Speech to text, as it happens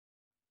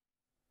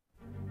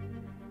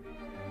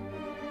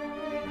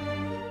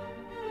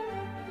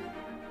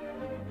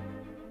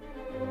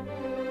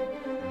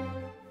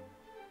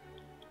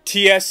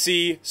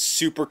TSC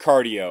Super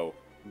Cardio,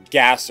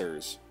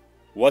 gassers.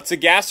 What's a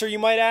gasser, you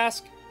might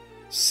ask?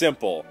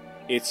 Simple.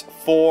 It's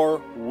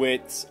 4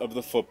 widths of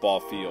the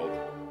football field.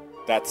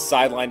 That's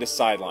sideline to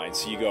sideline.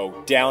 So you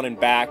go down and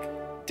back,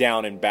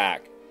 down and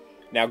back.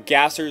 Now,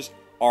 gassers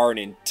are an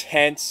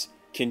intense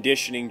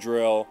conditioning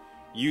drill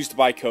used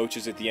by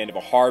coaches at the end of a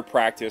hard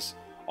practice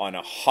on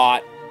a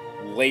hot,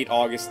 late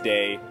August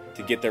day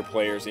to get their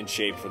players in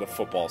shape for the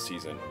football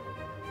season.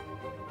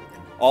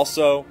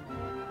 Also,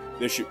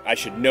 I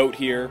should note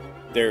here,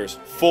 there's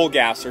full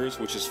gassers,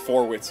 which is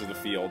 4 widths of the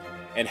field,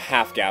 and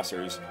half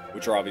gassers,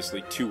 which are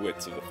obviously 2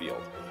 widths of the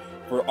field.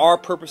 For our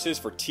purposes,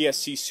 for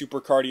TSC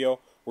Super Cardio,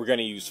 we're going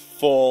to use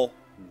full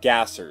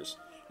gassers.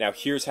 Now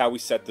here's how we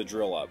set the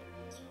drill up.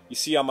 You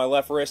see on my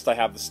left wrist, I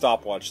have the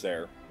stopwatch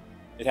there.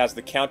 It has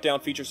the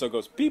countdown feature, so it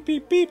goes beep,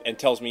 beep, beep, and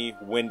tells me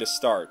when to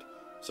start.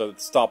 So that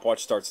the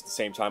stopwatch starts at the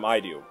same time I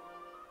do.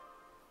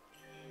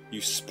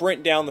 You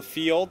sprint down the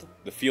field.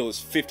 The field is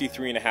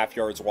 53.5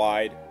 yards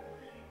wide.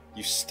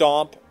 You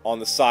stomp on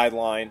the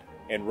sideline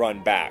and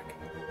run back.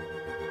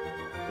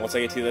 Once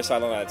I get to the other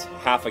sideline, that's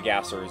half a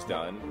gasser is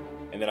done.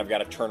 And then I've got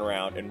to turn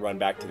around and run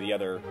back to the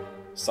other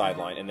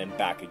sideline and then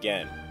back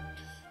again.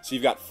 So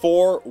you've got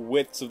 4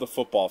 widths of the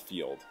football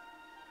field.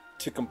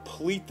 To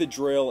complete the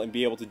drill and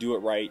be able to do it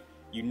right,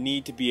 you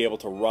need to be able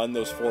to run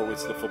those 4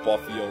 widths of the football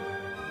field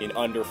in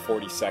under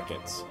 40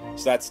 seconds.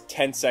 So that's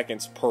 10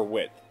 seconds per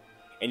width.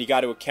 And you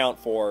got to account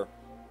for,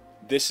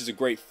 this is a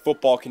great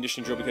football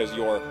conditioning drill because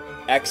you're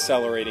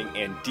accelerating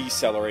and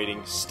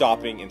decelerating,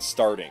 stopping and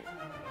starting.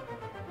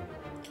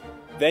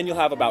 Then you'll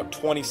have about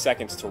 20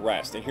 seconds to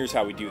rest, and here's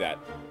how we do that.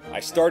 I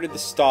started the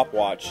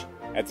stopwatch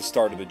at the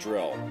start of the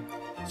drill.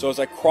 So as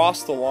I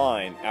cross the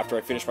line after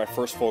I finish my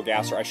first full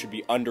gasser, I should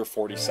be under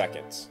 40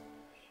 seconds.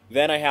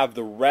 Then I have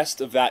the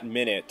rest of that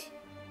minute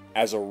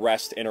as a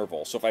rest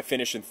interval. So if I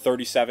finish in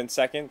 37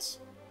 seconds,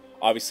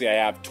 obviously I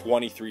have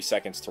 23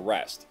 seconds to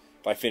rest.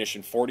 If I finish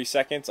in 40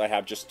 seconds, I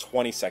have just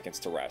 20 seconds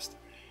to rest.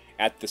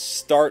 At the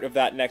start of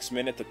that next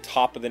minute, the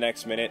top of the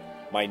next minute,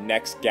 my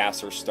next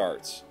gasser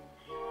starts.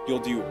 You'll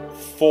do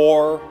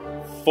 4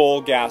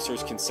 full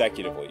gassers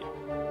consecutively.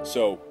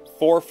 So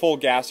 4 full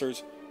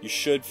gassers, you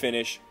should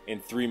finish in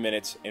 3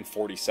 minutes and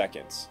 40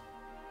 seconds.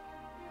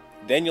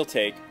 Then you'll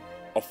take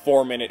a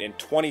 4-minute and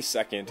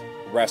 20-second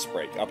rest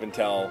break up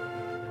until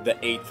the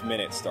 8th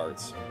minute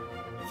starts.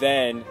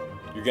 Then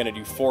you're going to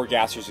do 4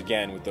 gassers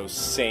again with those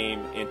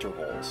same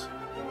intervals.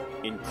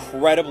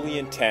 Incredibly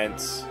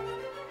intense,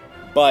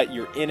 but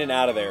you're in and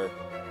out of there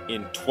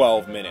in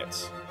 12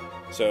 minutes.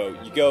 So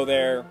you go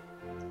there,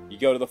 you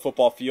go to the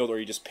football field, or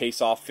you just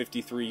pace off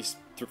 53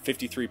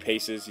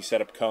 paces, you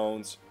set up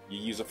cones, you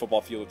use a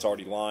football field that's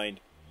already lined,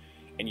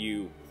 and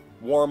you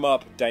warm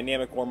up,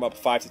 dynamic warm up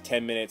 5 to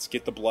 10 minutes,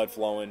 get the blood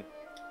flowing,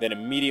 then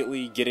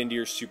immediately get into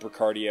your super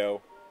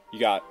cardio. You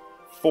got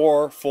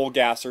 4 full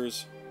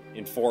gassers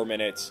in 4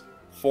 minutes,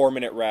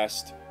 4-minute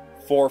rest,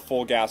 4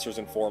 full gassers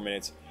in 4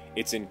 minutes.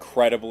 It's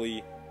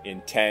incredibly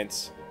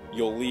intense.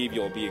 You'll leave,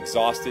 you'll be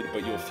exhausted,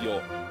 but you'll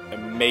feel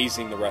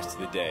amazing the rest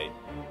of the day.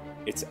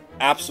 It's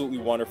absolutely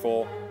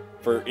wonderful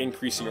for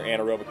increasing your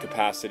anaerobic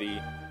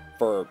capacity,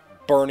 for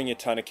burning a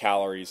ton of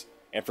calories,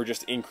 and for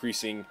just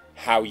increasing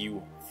how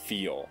you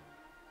feel.